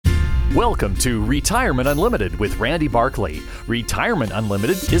Welcome to Retirement Unlimited with Randy Barkley. Retirement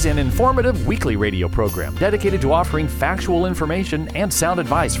Unlimited is an informative weekly radio program dedicated to offering factual information and sound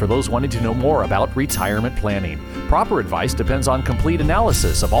advice for those wanting to know more about retirement planning. Proper advice depends on complete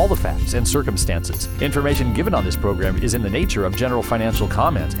analysis of all the facts and circumstances. Information given on this program is in the nature of general financial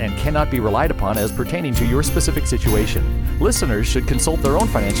comment and cannot be relied upon as pertaining to your specific situation. Listeners should consult their own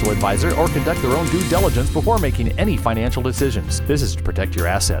financial advisor or conduct their own due diligence before making any financial decisions. This is to protect your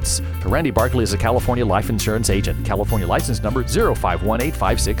assets. Randy Barkley is a California life insurance agent. California license number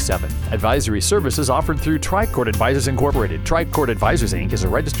 0518567. Advisory services offered through Tricord Advisors Incorporated. Tricord Advisors Inc. is a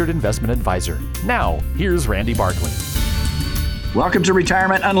registered investment advisor. Now, here's Randy Barkley. Welcome to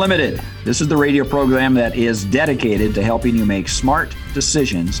Retirement Unlimited. This is the radio program that is dedicated to helping you make smart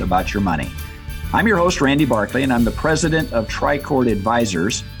decisions about your money. I'm your host, Randy Barkley, and I'm the president of Tricord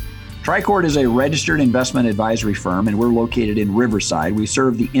Advisors. Tricord is a registered investment advisory firm, and we're located in Riverside. We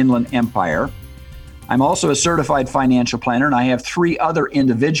serve the Inland Empire. I'm also a certified financial planner, and I have 3 other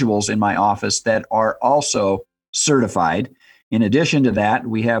individuals in my office that are also certified. In addition to that,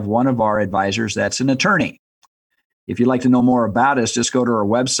 we have one of our advisors that's an attorney. If you'd like to know more about us, just go to our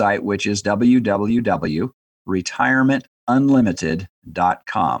website, which is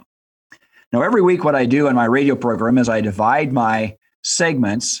www.retirementunlimited.com. Now, every week what I do in my radio program is I divide my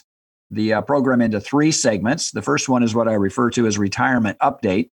segments, the program, into 3 segments. The first one is what I refer to as Retirement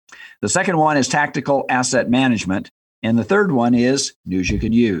Update. The second one is Tactical Asset Management. And the third one is News You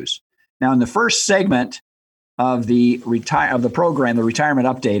Can Use. Now, in the first segment of the program, the Retirement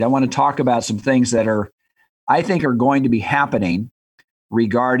Update, I want to talk about some things that I think are going to be happening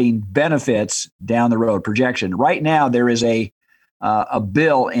regarding benefits down the road, projection. Right now, there is a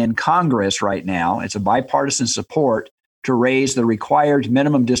bill in Congress right now. It's a bipartisan support to raise the required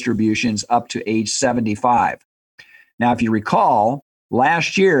minimum distributions up to age 75. Now, if you recall,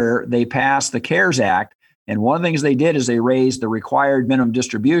 last year they passed the CARES Act, and one of the things they did is they raised the required minimum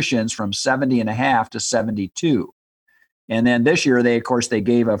distributions from 70 and a half to 72. And then this year, they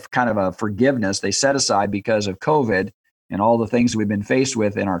gave a kind of a forgiveness they set aside because of COVID and all the things we've been faced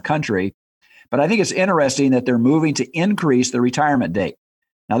with in our country. But I think it's interesting that they're moving to increase the retirement date.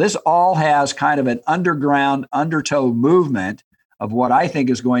 Now, this all has kind of an underground, undertow movement of what I think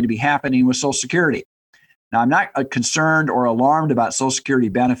is going to be happening with Social Security. Now, I'm not concerned or alarmed about Social Security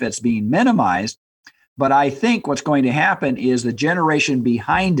benefits being minimized, but I think what's going to happen is the generation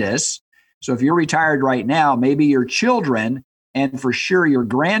behind us. So if you're retired right now, maybe your children and for sure your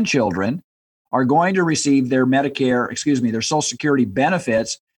grandchildren are going to receive their their Social Security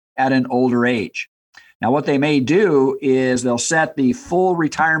benefits at an older age. Now, what they may do is they'll set the full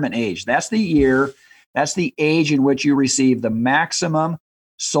retirement age. That's the age in which you receive the maximum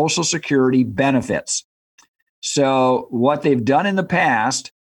Social Security benefits. So what they've done in the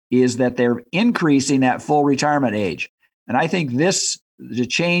past is that they're increasing that full retirement age. And I think the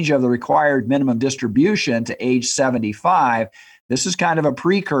change of the required minimum distribution to age 75, this is kind of a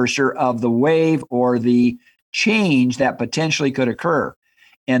precursor of the wave or the change that potentially could occur.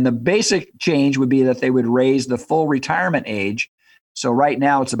 And the basic change would be that they would raise the full retirement age. So right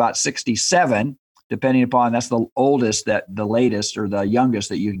now it's about 67, depending upon, that's the oldest, the latest or the youngest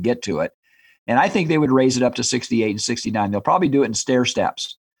that you can get to it. And I think they would raise it up to 68 and 69. They'll probably do it in stair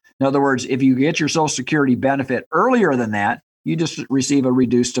steps. In other words, if you get your Social Security benefit earlier than that, you just receive a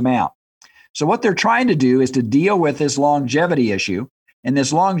reduced amount. So what they're trying to do is to deal with this longevity issue. And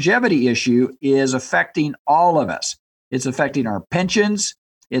this longevity issue is affecting all of us. It's affecting our pensions.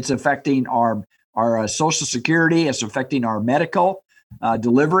 It's affecting our Social Security. It's affecting our medical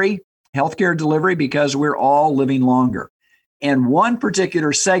delivery, healthcare delivery, because we're all living longer. And one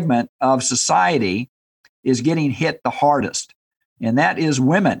particular segment of society is getting hit the hardest, and that is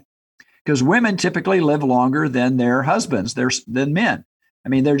women, because women typically live longer than their husbands, than men. I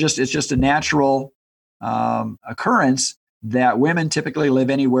mean, it's just a natural occurrence that women typically live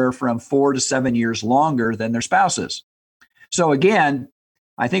anywhere from 4 to 7 years longer than their spouses. So again,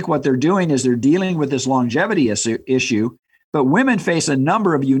 I think what they're doing is they're dealing with this longevity issue, but women face a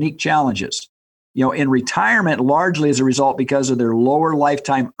number of unique challenges. In retirement, largely as a result because of their lower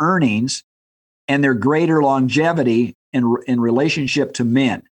lifetime earnings and their greater longevity in relationship to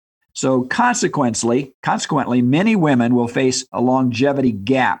men. So consequently, many women will face a longevity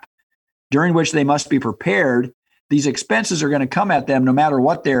gap during which they must be prepared. These expenses are going to come at them no matter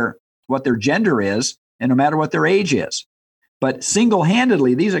what their gender is and no matter what their age is. But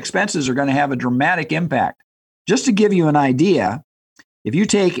single-handedly, these expenses are going to have a dramatic impact. Just to give you an idea, if you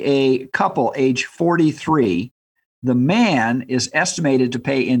take a couple age 43, the man is estimated to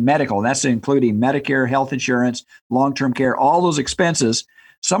pay in medical, and that's including Medicare, health insurance, long-term care, all those expenses.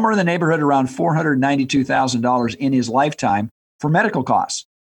 somewhere in the neighborhood around $492,000 in his lifetime for medical costs.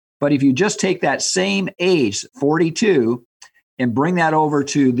 But if you just take that same age, 42, and bring that over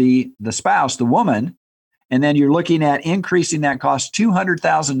to the spouse, the woman, and then you're looking at increasing that cost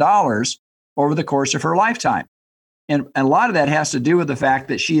 $200,000 over the course of her lifetime. And a lot of that has to do with the fact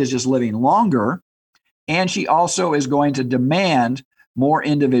that she is just living longer, and she also is going to demand more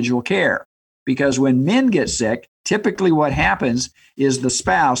individual care. Because when men get sick, typically what happens is the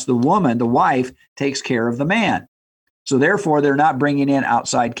spouse, the woman, the wife, takes care of the man. So therefore, they're not bringing in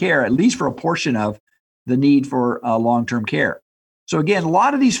outside care, at least for a portion of the need for long-term care. So again, a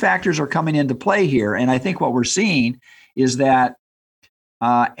lot of these factors are coming into play here. And I think what we're seeing is that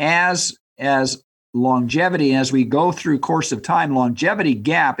as longevity, as we go through course of time, longevity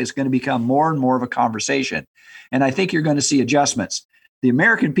gap is going to become more and more of a conversation. And I think you're going to see adjustments. The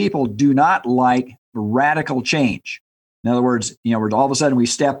American people do not like radical change. In other words, all of a sudden we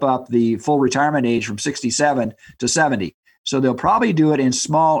step up the full retirement age from 67 to 70. So they'll probably do it in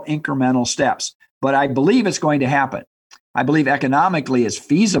small incremental steps. But I believe it's going to happen. I believe economically it's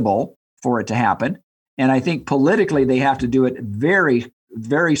feasible for it to happen. And I think politically they have to do it very,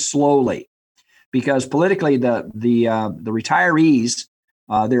 very slowly. Because politically, the retirees,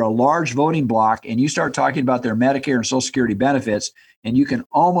 they're a large voting bloc, and you start talking about their Medicare and Social Security benefits, and you can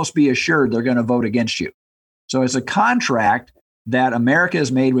almost be assured they're going to vote against you. So it's a contract that America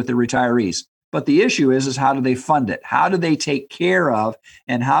has made with the retirees. But the issue is how do they fund it? How do they take care of,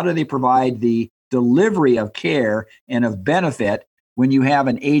 and how do they provide the delivery of care and of benefit when you have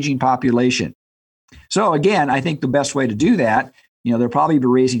an aging population? So again, I think the best way to do that, they'll probably be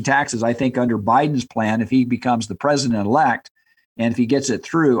raising taxes. I think under Biden's plan, if he becomes the president-elect, and if he gets it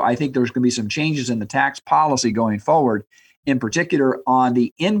through, I think there's going to be some changes in the tax policy going forward, in particular on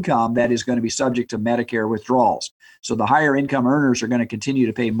the income that is going to be subject to Medicare withdrawals. So the higher income earners are going to continue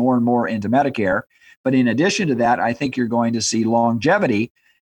to pay more and more into Medicare. But in addition to that, I think you're going to see longevity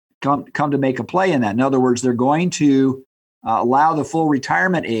come to make a play in that. In other words, they're going to allow the full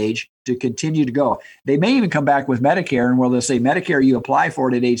retirement age to continue to go. They may even come back with Medicare, and they'll say, Medicare, you apply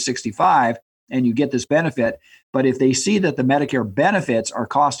for it at age 65 and you get this benefit. But if they see that the Medicare benefits are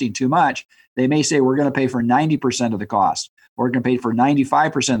costing too much, they may say, we're going to pay for 90% of the cost, or we're going to pay for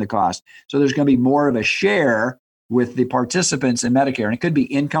 95% of the cost. So there's going to be more of a share with the participants in Medicare. And it could be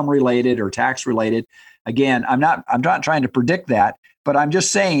income related or tax related. Again, I'm not trying to predict that, but I'm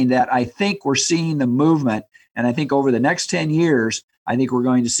just saying that I think we're seeing the movement. And I think over the next 10 years, I think we're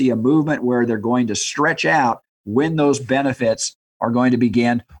going to see a movement where they're going to stretch out when those benefits are going to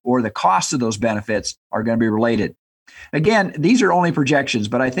begin, or the cost of those benefits are going to be related. Again, these are only projections,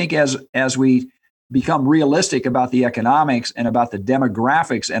 but I think as we become realistic about the economics and about the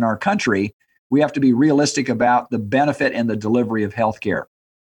demographics in our country, we have to be realistic about the benefit and the delivery of healthcare.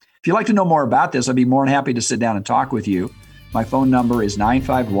 If you'd like to know more about this, I'd be more than happy to sit down and talk with you. My phone number is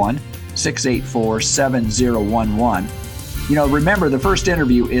 951-684-7011. Remember, the first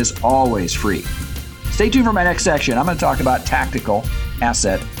interview is always free. Stay tuned for my next section. I'm going to talk about tactical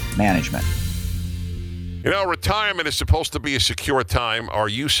asset management. Retirement is supposed to be a secure time. Are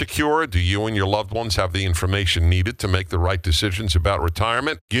you secure? Do you and your loved ones have the information needed to make the right decisions about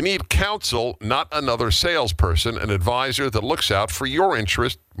retirement? You need counsel, not another salesperson, an advisor that looks out for your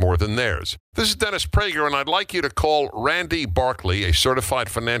interest more than theirs. This is Dennis Prager, and I'd like you to call Randy Barkley, a certified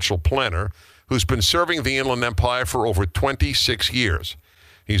financial planner who's been serving the Inland Empire for over 26 years.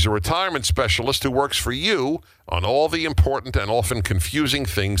 He's a retirement specialist who works for you on all the important and often confusing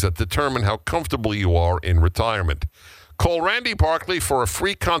things that determine how comfortable you are in retirement. Call Randy Barkley for a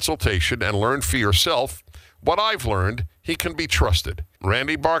free consultation and learn for yourself what I've learned. He can be trusted.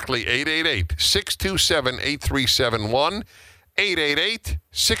 Randy Barkley, 888-627-8371,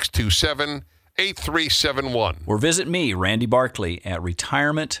 888-627-8371. Or visit me, Randy Barkley, at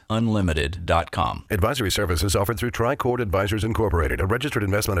retirementunlimited.com. Advisory services offered through Tricord Advisors Incorporated, a registered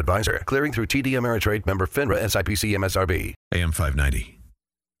investment advisor, clearing through TD Ameritrade, member FINRA, SIPC, MSRB. AM 590,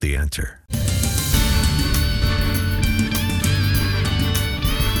 The Answer.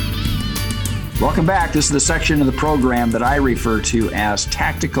 Welcome back. This is the section of the program that I refer to as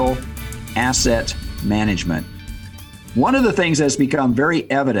tactical asset management. One of the things that's become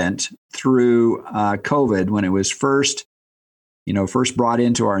very evident through COVID, when it was first brought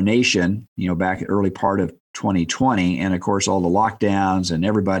into our nation, back early part of 2020, and of course all the lockdowns and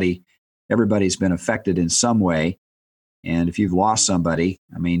everybody's been affected in some way. And if you've lost somebody,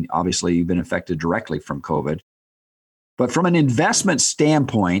 obviously you've been affected directly from COVID. But from an investment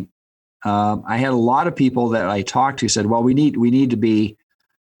standpoint, I had a lot of people that I talked to said, well, we need to be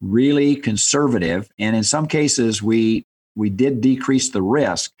really conservative. And in some cases, we we did decrease the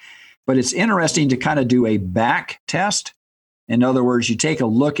risk. But it's interesting to kind of do a back test. In other words, you take a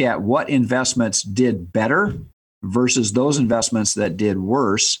look at what investments did better versus those investments that did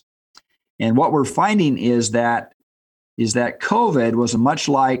worse. And what we're finding is that COVID was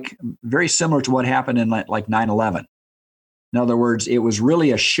very similar to what happened in like 9/11. In other words, it was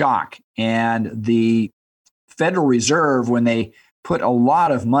really a shock. And the Federal Reserve, when they put a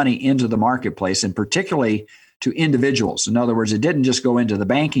lot of money into the marketplace, and particularly to individuals. In other words, it didn't just go into the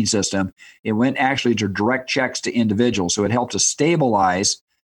banking system. It went actually to direct checks to individuals. So it helped to stabilize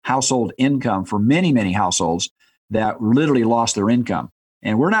household income for many, many households that literally lost their income.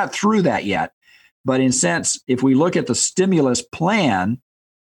 And we're not through that yet. But in a sense, if we look at the stimulus plan,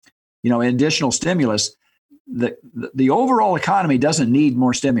 additional stimulus, the overall economy doesn't need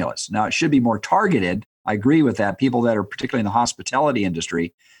more stimulus. Now, it should be more targeted. I agree with that. People that are particularly in the hospitality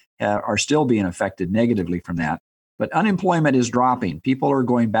industry are still being affected negatively from that. But unemployment is dropping. People are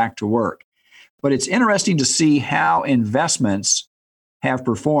going back to work. But it's interesting to see how investments have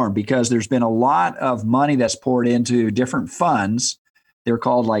performed because there's been a lot of money that's poured into different funds. They're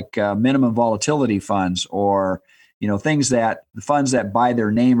called like minimum volatility funds or, funds that by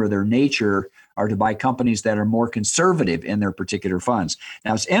their name or their nature are to buy companies that are more conservative in their particular funds.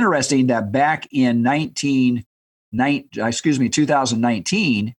 Now, it's interesting that back in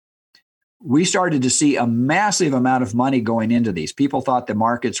 2019, we started to see a massive amount of money going into these. People thought the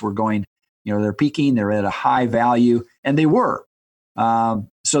markets were going, they're peaking, they're at a high value, and they were.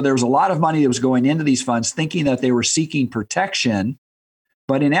 So there was a lot of money that was going into these funds thinking that they were seeking protection.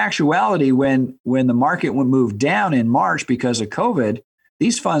 But in actuality, when the market moved down in March because of COVID,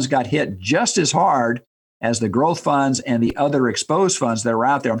 these funds got hit just as hard as the growth funds and the other exposed funds that are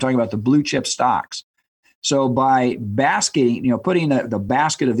out there. I'm talking about the blue chip stocks. So by basketing, putting the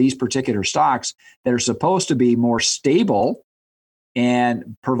basket of these particular stocks that are supposed to be more stable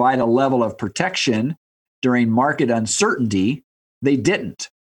and provide a level of protection during market uncertainty, they didn't.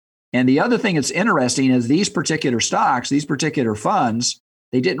 And the other thing that's interesting is these particular stocks, these particular funds,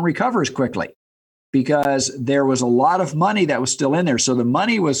 they didn't recover as quickly because there was a lot of money that was still in there. So the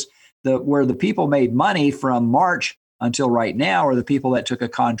money was where the people made money from March until right now are the people that took a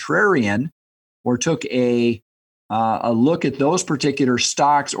contrarian or took a look at those particular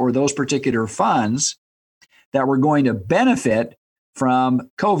stocks or those particular funds that were going to benefit from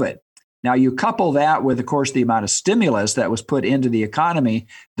COVID. Now, you couple that with, of course, the amount of stimulus that was put into the economy,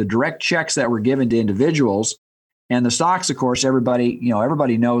 the direct checks that were given to individuals, and the stocks, of course, everybody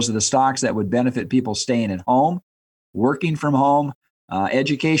knows that the stocks that would benefit people staying at home, working from home,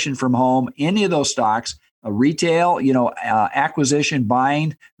 education from home, any of those stocks, retail, acquisition,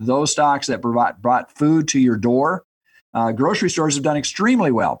 buying, those stocks that brought food to your door. Grocery stores have done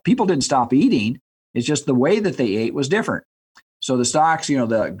extremely well. People didn't stop eating. It's just the way that they ate was different. So the stocks,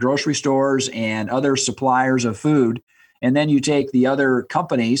 the grocery stores and other suppliers of food, and then you take the other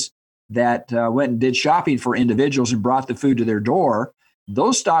companies that went and did shopping for individuals and brought the food to their door,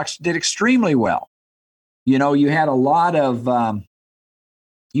 those stocks did extremely well. You had a lot of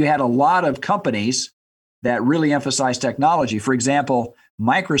companies that really emphasize technology. For example,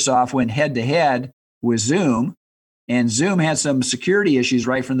 Microsoft went head to head with Zoom, and Zoom had some security issues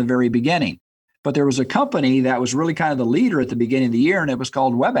right from the very beginning. But there was a company that was really kind of the leader at the beginning of the year, and it was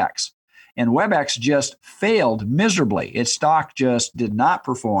called WebEx. And WebEx just failed miserably. Its stock just did not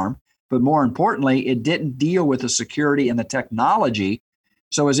perform. But more importantly, it didn't deal with the security and the technology.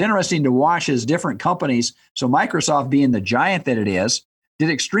 So it was interesting to watch as different companies. So Microsoft, being the giant that it is, did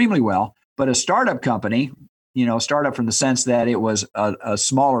extremely well. But a startup company, startup from the sense that it was a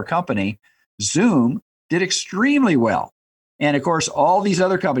smaller company, Zoom did extremely well. And of course, all these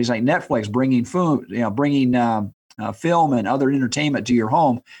other companies like Netflix bringing food, bringing film and other entertainment to your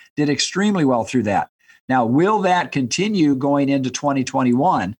home did extremely well through that. Now, will that continue going into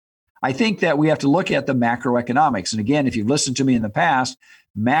 2021? I think that we have to look at the macroeconomics. And again, if you've listened to me in the past,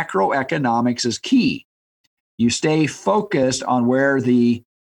 macroeconomics is key. You stay focused on where the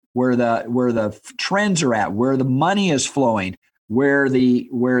trends are at, where the money is flowing, where the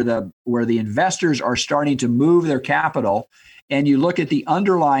investors are starting to move their capital, and you look at the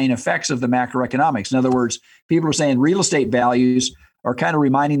underlying effects of the macroeconomics. In other words, people are saying real estate values are kind of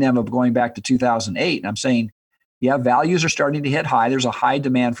reminding them of going back to 2008. And I'm saying, yeah, values are starting to hit high. There's a high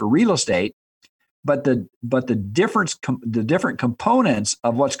demand for real estate, but the different components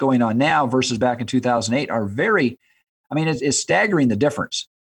of what's going on now versus back in 2008 are it's staggering, the difference.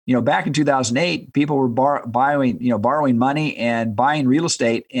 Back in 2008, people were borrowing money and buying real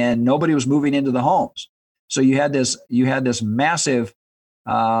estate, and nobody was moving into the homes. So you had this massive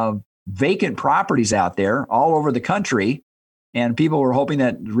vacant properties out there all over the country. And people were hoping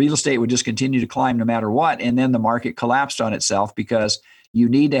that real estate would just continue to climb no matter what. And then the market collapsed on itself because you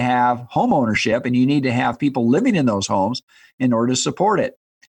need to have home ownership and you need to have people living in those homes in order to support it.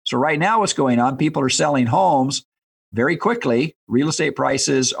 So right now what's going on, people are selling homes very quickly. Real estate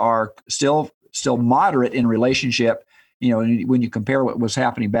prices are still moderate in relationship, when you compare what was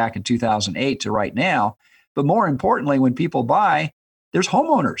happening back in 2008 to right now. But more importantly, when people buy, there's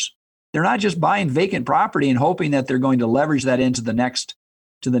homeowners. They're not just buying vacant property and hoping that they're going to leverage that into the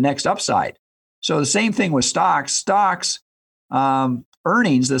next upside. So the same thing with stocks. Stocks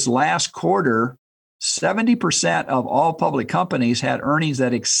earnings this last quarter, 70% of all public companies had earnings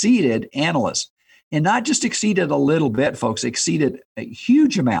that exceeded analysts. And not just exceeded a little bit, folks, exceeded a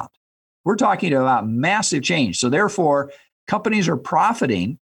huge amount. We're talking about massive change. So therefore, companies are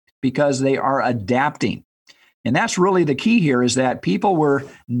profiting because they are adapting. And that's really the key here, is that people were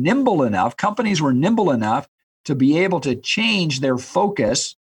nimble enough, companies were nimble enough to be able to change their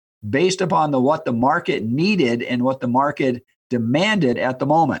focus based upon what the market needed and what the market demanded at the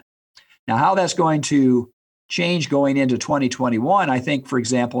moment. Now, how that's going to change going into 2021, I think, for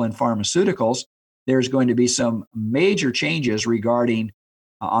example, in pharmaceuticals, there's going to be some major changes regarding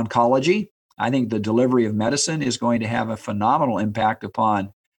oncology. I think the delivery of medicine is going to have a phenomenal impact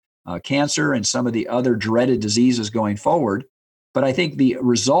upon cancer and some of the other dreaded diseases going forward. But I think the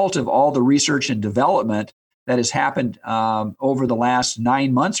result of all the research and development that has happened over the last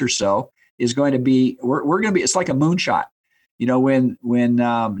 9 months or so is going to be, we're going to be, it's like a moonshot. When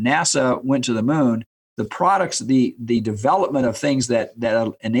NASA went to the moon, the products, the development of things that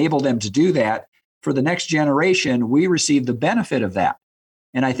enable them to do that, for the next generation, we receive the benefit of that.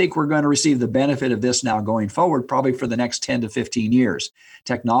 And I think we're going to receive the benefit of this now going forward, probably for the next 10 to 15 years.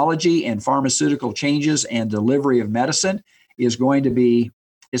 Technology and pharmaceutical changes and delivery of medicine is going to be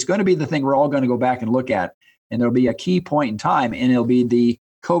the thing we're all going to go back and look at. And there'll be a key point in time, and it'll be the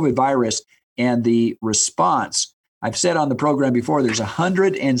COVID virus and the response. I've said on the program before, there's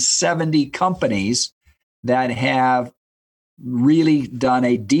 170 companies that have really done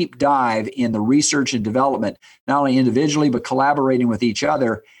a deep dive in the research and development, not only individually, but collaborating with each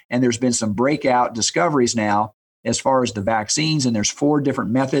other. And there's been some breakout discoveries now as far as the vaccines, and there's 4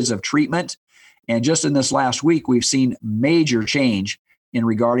 different methods of treatment. And just in this last week, we've seen major change in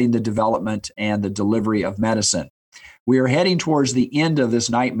regarding the development and the delivery of medicine. We are heading towards the end of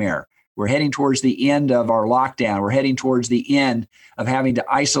this nightmare. We're heading towards the end of our lockdown. We're heading towards the end of having to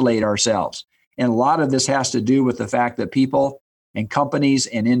isolate ourselves. And a lot of this has to do with the fact that people and companies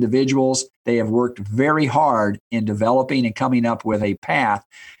and individuals, they have worked very hard in developing and coming up with a path.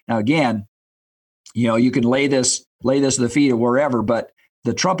 Now, again, you can lay this at the feet of wherever, but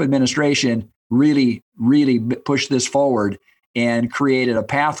the Trump administration really pushed this forward and created a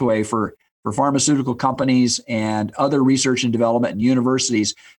pathway for pharmaceutical companies and other research and development and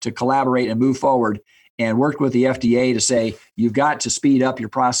universities to collaborate and move forward, and worked with the FDA to say, you've got to speed up your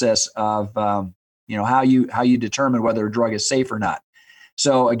process of how you determine whether a drug is safe or not.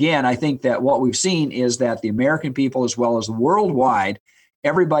 So again, I think that what we've seen is that the American people, as well as worldwide,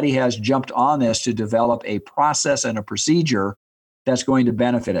 everybody has jumped on this to develop a process and a procedure that's going to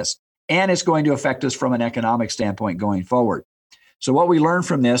benefit us. And it's going to affect us from an economic standpoint going forward. So what we learned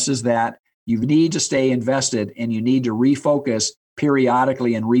from this is that you need to stay invested, and you need to refocus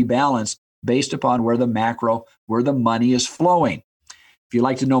periodically and rebalance based upon where the money is flowing. If you'd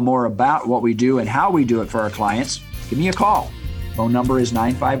like to know more about what we do and how we do it for our clients, give me a call. Phone number is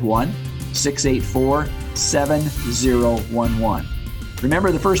 951-684-7011.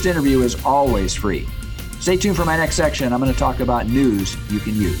 Remember, the first interview is always free. Stay tuned for my next section. I'm going to talk about news you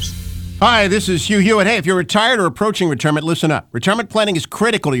can use. Hi, this is Hugh Hewitt. Hey, if you're retired or approaching retirement, listen up. Retirement planning is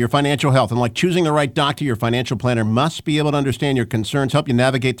critical to your financial health, and like choosing the right doctor, your financial planner must be able to understand your concerns, help you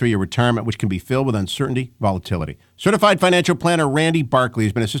navigate through your retirement, which can be filled with uncertainty, volatility. Certified financial planner Randy Barkley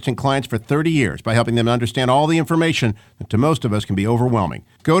has been assisting clients for 30 years by helping them understand all the information that to most of us can be overwhelming.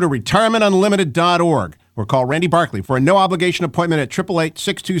 Go to retirementunlimited.org or call Randy Barkley for a no-obligation appointment at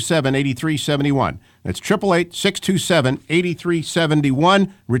 888-627-8371. That's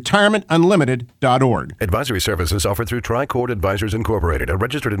 888-627-8371, retirementunlimited.org. Advisory services offered through Tricord Advisors Incorporated, a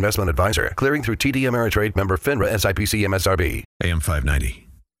registered investment advisor, clearing through TD Ameritrade, member FINRA, SIPC, MSRB. AM 590,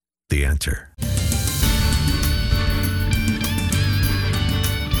 The Answer.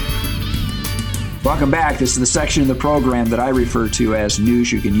 Welcome back. This is the section of the program that I refer to as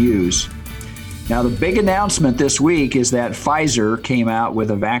News You Can Use. Now, the big announcement this week is that Pfizer came out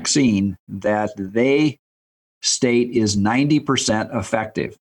with a vaccine that they state is 90%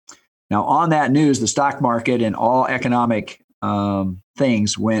 effective. Now, on that news, the stock market and all economic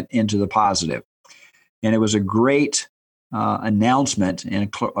things went into the positive. And it was a great announcement.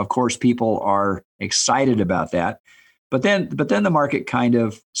 And of course, people are excited about that. But then the market kind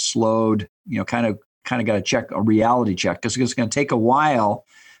of slowed, kind of got a reality check, because it's going to take a while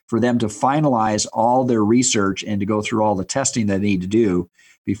for them to finalize all their research and to go through all the testing they need to do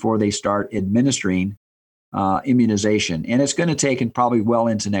before they start administering immunization. And it's going to take probably well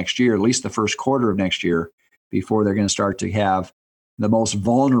into next year, at least the first quarter of next year, before they're going to start to have the most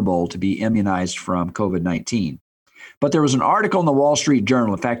vulnerable to be immunized from COVID-19. But there was an article in the Wall Street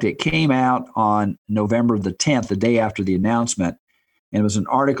Journal. In fact, it came out on November the 10th, the day after the announcement. And it was an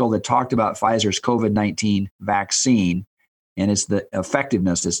article that talked about Pfizer's COVID-19 vaccine and it's the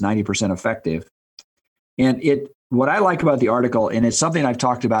effectiveness. It's 90% effective. And what I like about the article, and it's something I've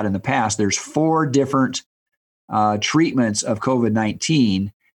talked about in the past, there's 4 different treatments of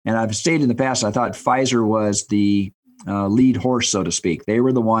COVID-19. And I've stated in the past, I thought Pfizer was the lead horse, so to speak. They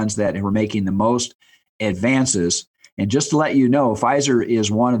were the ones that were making the most advances. And just to let you know, Pfizer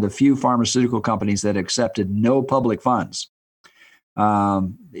is one of the few pharmaceutical companies that accepted no public funds.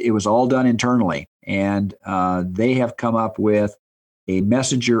 It was all done internally. And they have come up with a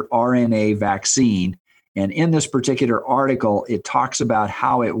messenger RNA vaccine. And in this particular article, it talks about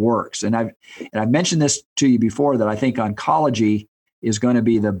how it works. And I've mentioned this to you before, that I think oncology is going to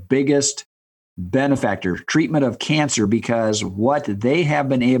be the biggest benefactor, treatment of cancer, because what they have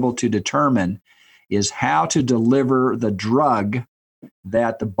been able to determine is how to deliver the drug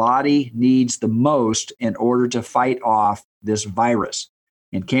that the body needs the most in order to fight off this virus.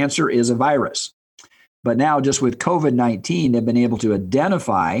 And cancer is a virus. But now just with COVID-19, they've been able to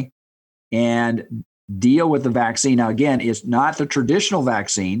identify and deal with the vaccine. Now, again, it's not the traditional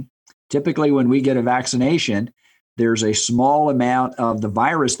vaccine. Typically, when we get a vaccination, there's a small amount of the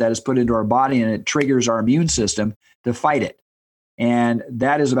virus that is put into our body, and it triggers our immune system to fight it. And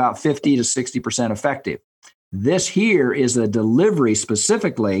that is about 50 to 60% effective. This here is a delivery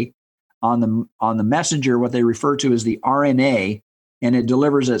specifically on the messenger, what they refer to as the RNA, and it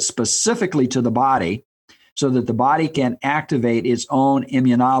delivers it specifically to the body so that the body can activate its own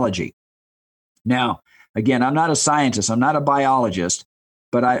immunology. Now, again, I'm not a scientist, I'm not a biologist,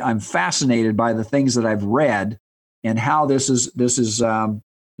 but I'm fascinated by the things that I've read and how this is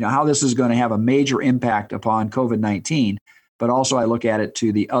how this is going to have a major impact upon COVID-19. But also I look at it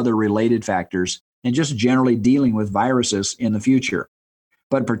to the other related factors and just generally dealing with viruses in the future.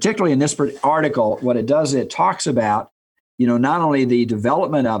 But particularly in this article, what it does, it talks about, not only the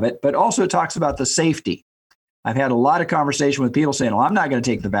development of it, but also it talks about the safety. I've had a lot of conversation with people saying, I'm not going to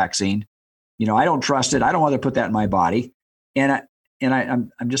take the vaccine. I don't trust it. I don't want to put that in my body. And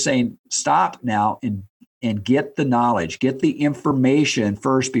I'm just saying, stop now and get the knowledge, get the information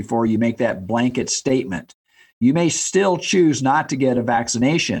first before you make that blanket statement. You may still choose not to get a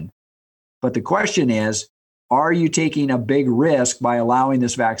vaccination, but the question is, are you taking a big risk by allowing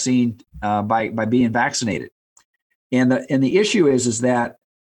this vaccine, by being vaccinated? And the issue is that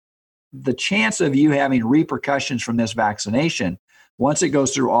the chance of you having repercussions from this vaccination, once it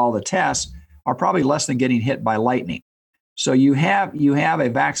goes through all the tests, are probably less than getting hit by lightning. So you have a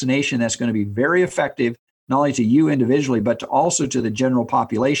vaccination that's going to be very effective, not only to you individually, but also to the general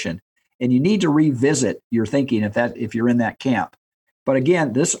population. And you need to revisit your thinking if you're in that camp. But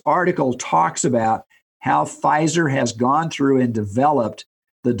again, this article talks about how Pfizer has gone through and developed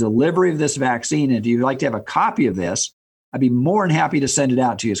the delivery of this vaccine. And if you'd like to have a copy of this, I'd be more than happy to send it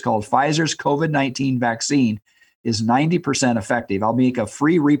out to you. It's called Pfizer's COVID-19 Vaccine is 90% effective. I'll make a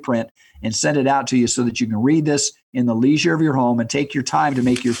free reprint and send it out to you so that you can read this in the leisure of your home and take your time to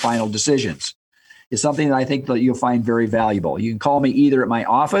make your final decisions. It's something that I think that you'll find very valuable. You can call me either at my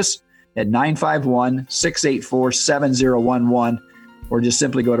office at 951-684-7011, or just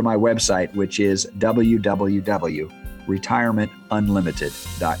simply go to my website, which is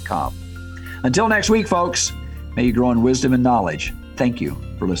www.retirementunlimited.com. Until next week, folks, may you grow in wisdom and knowledge. Thank you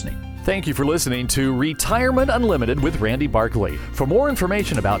for listening. Thank you for listening to Retirement Unlimited with Randy Barkley. For more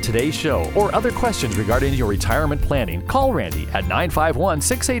information about today's show or other questions regarding your retirement planning, call Randy at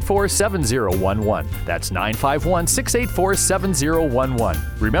 951-684-7011. That's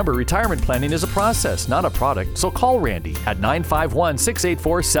 951-684-7011. Remember, retirement planning is a process, not a product, so call Randy at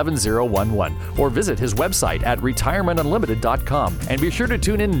 951-684-7011 or visit his website at retirementunlimited.com. And be sure to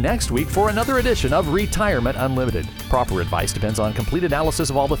tune in next week for another edition of Retirement Unlimited. Proper advice depends on complete analysis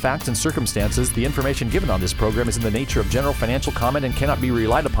of all the facts and and circumstances, the information given on this program is in the nature of general financial comment and cannot be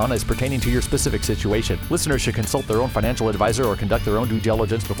relied upon as pertaining to your specific situation. Listeners should consult their own financial advisor or conduct their own due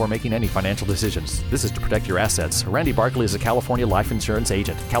diligence before making any financial decisions. This is to protect your assets. Randy Barkley is a California life insurance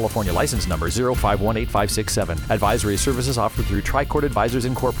agent. California license number 0518567. Advisory services offered through Tricord Advisors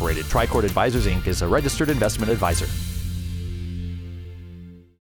Incorporated. Tricord Advisors Inc. is a registered investment advisor.